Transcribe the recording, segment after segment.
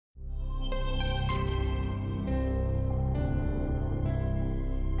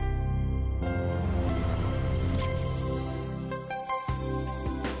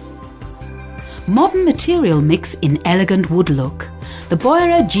Modern material mix in elegant wood look. The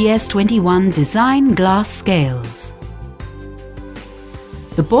Beurer GS21 design glass scales.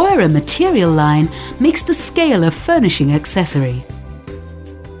 The Beurer material line makes the scale a furnishing accessory.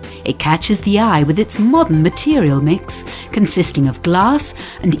 It catches the eye with its modern material mix consisting of glass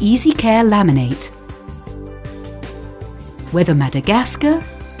and easy care laminate. Whether Madagascar,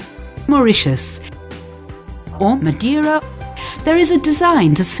 Mauritius or Madeira, there is a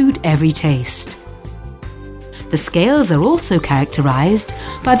design to suit every taste. The scales are also characterized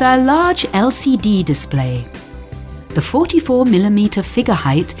by their large LCD display. The 44mm figure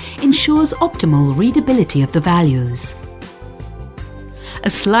height ensures optimal readability of the values. A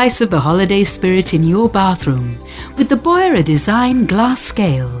slice of the holiday spirit in your bathroom with the Beurer design glass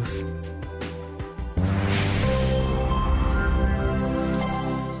scales.